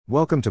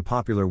Welcome to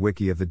Popular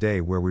Wiki of the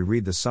Day, where we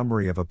read the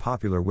summary of a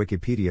popular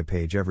Wikipedia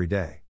page every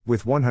day.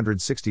 With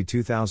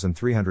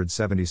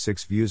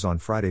 162,376 views on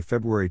Friday,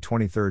 February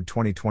 23,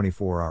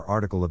 2024, our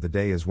article of the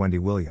day is Wendy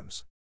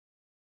Williams.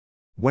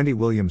 Wendy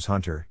Williams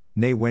Hunter,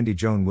 née Wendy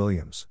Joan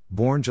Williams,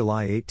 born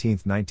July 18,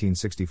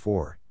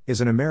 1964, is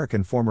an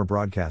American former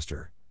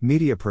broadcaster,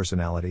 media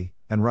personality,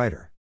 and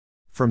writer.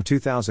 From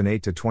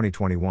 2008 to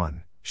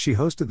 2021, she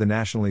hosted the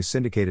nationally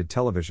syndicated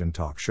television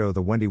talk show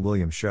The Wendy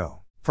Williams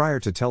Show.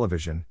 Prior to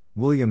television,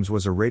 Williams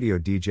was a radio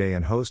DJ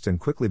and host and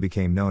quickly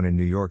became known in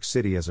New York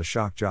City as a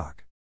shock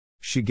jock.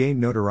 She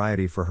gained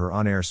notoriety for her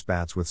on-air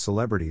spats with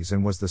celebrities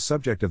and was the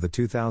subject of the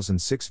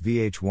 2006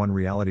 VH1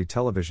 reality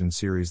television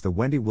series The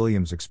Wendy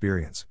Williams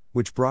Experience,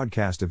 which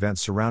broadcast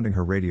events surrounding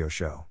her radio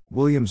show.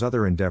 Williams'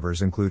 other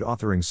endeavors include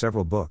authoring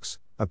several books,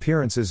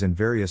 appearances in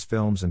various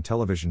films and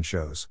television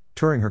shows,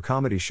 touring her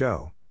comedy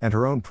show, and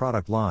her own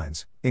product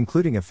lines,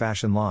 including a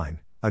fashion line,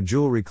 a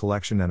jewelry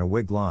collection and a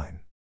wig line.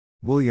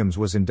 Williams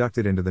was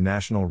inducted into the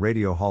National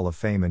Radio Hall of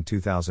Fame in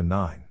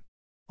 2009.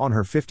 On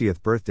her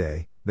 50th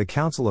birthday, the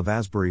Council of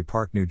Asbury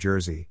Park, New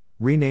Jersey,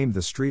 renamed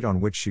the street on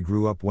which she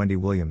grew up Wendy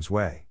Williams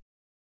Way.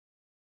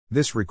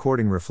 This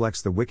recording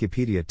reflects the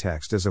Wikipedia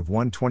text as of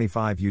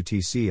 1:25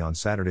 UTC on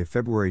Saturday,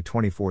 February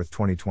 24,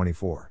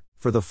 2024.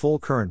 For the full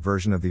current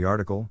version of the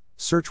article,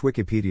 search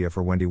Wikipedia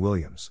for Wendy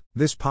Williams.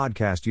 This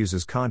podcast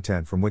uses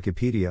content from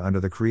Wikipedia under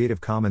the Creative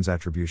Commons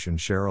Attribution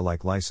Share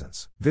Alike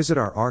license. Visit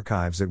our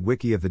archives at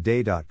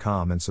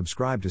wikioftheday.com and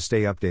subscribe to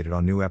stay updated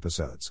on new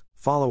episodes.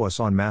 Follow us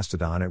on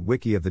Mastodon at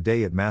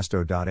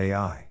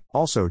wikioftheday@masto.ai.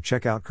 Also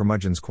check out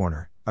Curmudgeon's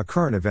Corner, a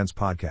current events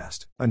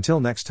podcast. Until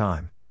next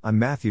time, I'm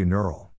Matthew Nurl.